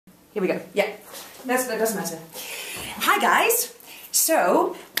Here we go. Yeah, that doesn't matter. Hi guys.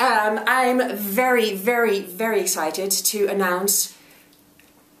 So I'm very, very, very excited to announce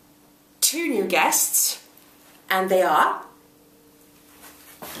 2 new guests, and they are.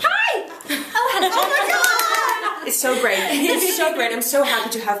 Hi! Oh my God! It's so great. It's so great. I'm so happy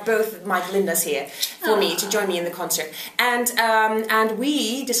to have both Mike Lindas here for me to join me in the concert. And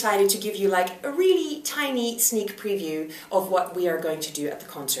we decided to give you like a really tiny sneak preview of what we are going to do at the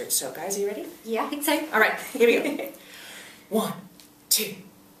concert. So guys, are you ready? Yeah, I think so. All right, here we go. 1, 2,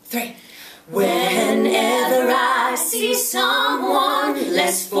 3. Whenever I see someone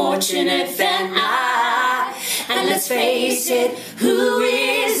less fortunate than I, and let's face it, who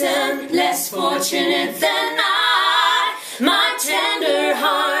isn't less fortunate than I, my tender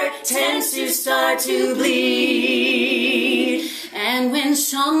heart tends to start to bleed. And when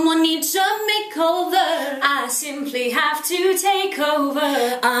someone needs a makeover, I simply have to take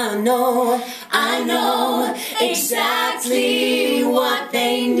over. I know exactly what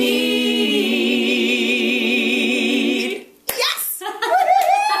they need. Yes!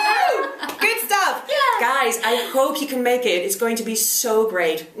 Good stuff! Yeah. Guys, I hope you can make it. It's going to be so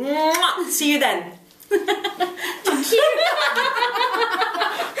great. Mwah! See you then. Thank you.